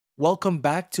Welcome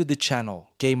back to the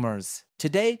channel, gamers.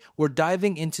 Today, we're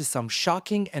diving into some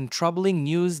shocking and troubling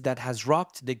news that has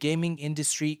rocked the gaming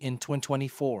industry in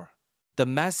 2024. The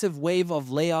massive wave of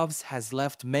layoffs has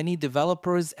left many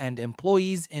developers and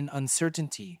employees in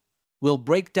uncertainty. We'll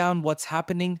break down what's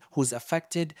happening, who's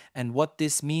affected, and what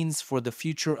this means for the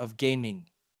future of gaming.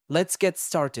 Let's get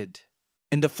started.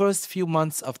 In the first few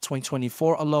months of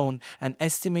 2024 alone, an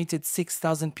estimated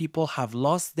 6,000 people have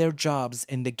lost their jobs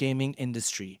in the gaming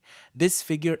industry. This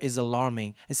figure is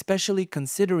alarming, especially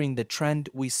considering the trend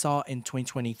we saw in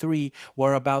 2023,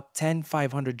 where about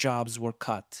 10,500 jobs were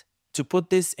cut. To put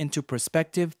this into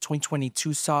perspective,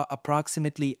 2022 saw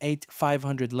approximately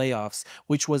 8,500 layoffs,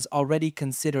 which was already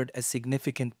considered a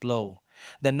significant blow.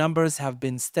 The numbers have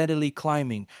been steadily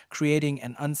climbing, creating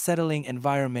an unsettling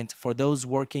environment for those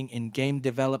working in game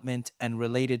development and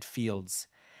related fields.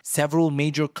 Several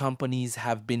major companies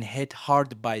have been hit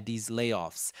hard by these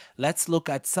layoffs. Let's look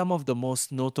at some of the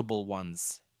most notable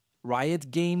ones. Riot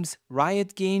Games,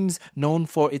 known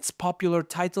for its popular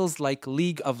titles like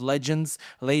League of Legends,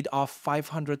 laid off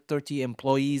 530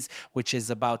 employees, which is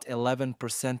about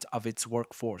 11% of its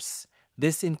workforce.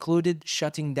 This included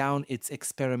shutting down its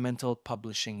experimental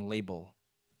publishing label.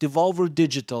 Devolver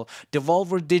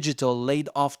Digital laid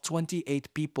off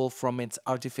 28 people from its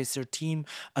Artificer team,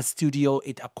 a studio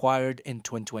it acquired in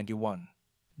 2021.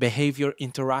 Behavior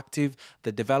Interactive,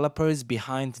 the developers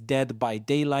behind Dead by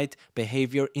Daylight,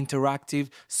 Behavior Interactive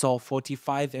saw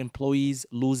 45 employees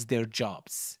lose their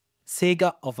jobs.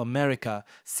 Sega of America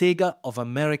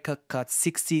cut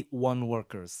 61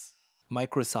 workers.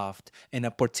 Microsoft. In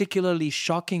a particularly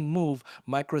shocking move,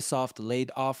 Microsoft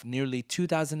laid off nearly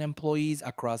 2,000 employees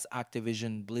across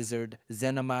Activision, Blizzard,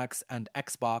 ZeniMax, and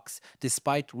Xbox,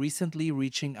 despite recently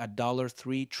reaching a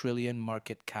 $3 trillion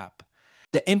market cap.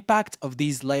 The impact of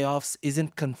these layoffs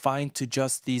isn't confined to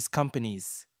just these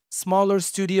companies. Smaller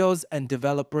studios and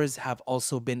developers have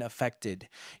also been affected.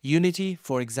 Unity,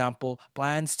 for example,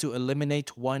 plans to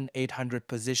eliminate 1,800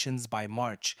 positions by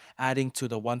March, adding to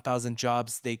the 1,000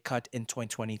 jobs they cut in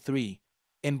 2023.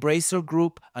 Embracer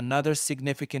Group, another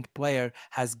significant player,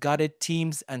 has gutted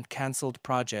teams and canceled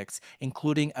projects,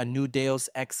 including a new Deus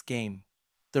Ex game.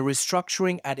 The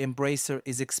restructuring at Embracer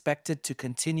is expected to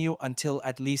continue until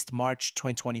at least March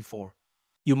 2024.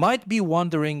 You might be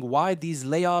wondering why these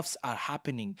layoffs are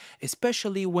happening,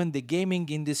 especially when the gaming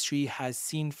industry has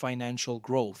seen financial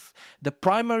growth. The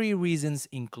primary reasons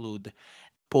include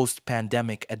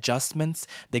post-pandemic adjustments.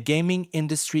 The gaming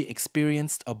industry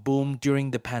experienced a boom during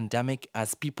the pandemic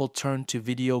as people turned to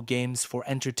video games for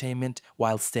entertainment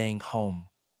while staying home.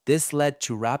 This led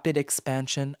to rapid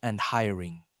expansion and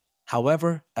hiring.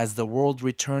 However, as the world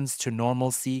returns to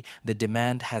normalcy, the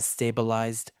demand has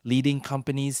stabilized, leading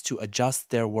companies to adjust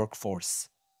their workforce.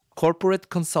 Corporate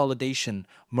consolidation,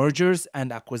 mergers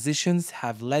and acquisitions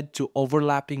have led to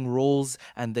overlapping roles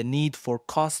and the need for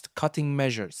cost-cutting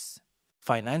measures.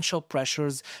 Financial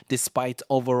pressures. Despite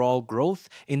overall growth,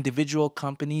 individual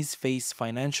companies face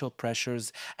financial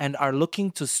pressures and are looking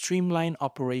to streamline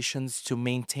operations to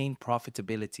maintain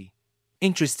profitability.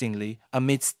 Interestingly,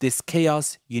 amidst this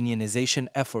chaos, unionization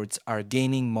efforts are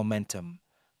gaining momentum.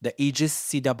 The Aegis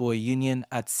CWA union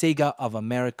at Sega of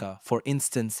America, for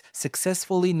instance,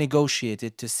 successfully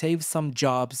negotiated to save some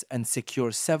jobs and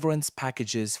secure severance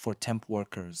packages for temp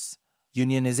workers.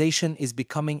 Unionization is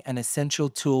becoming an essential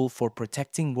tool for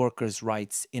protecting workers'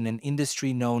 rights in an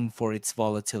industry known for its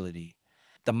volatility.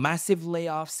 The massive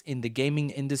layoffs in the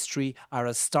gaming industry are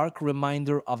a stark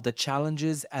reminder of the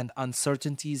challenges and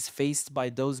uncertainties faced by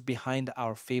those behind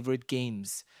our favorite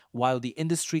games. While the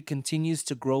industry continues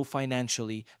to grow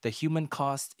financially, the human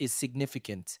cost is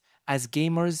significant. As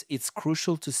gamers, it's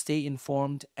crucial to stay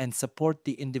informed and support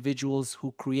the individuals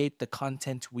who create the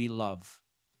content we love.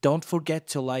 Don't forget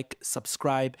to like,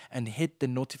 subscribe, and hit the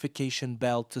notification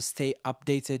bell to stay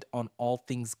updated on all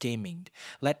things gaming.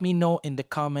 Let me know in the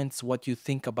comments what you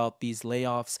think about these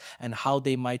layoffs and how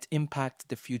they might impact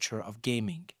the future of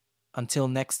gaming. Until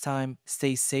next time,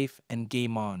 stay safe and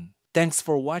game on. Thanks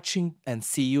for watching and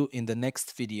see you in the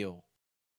next video.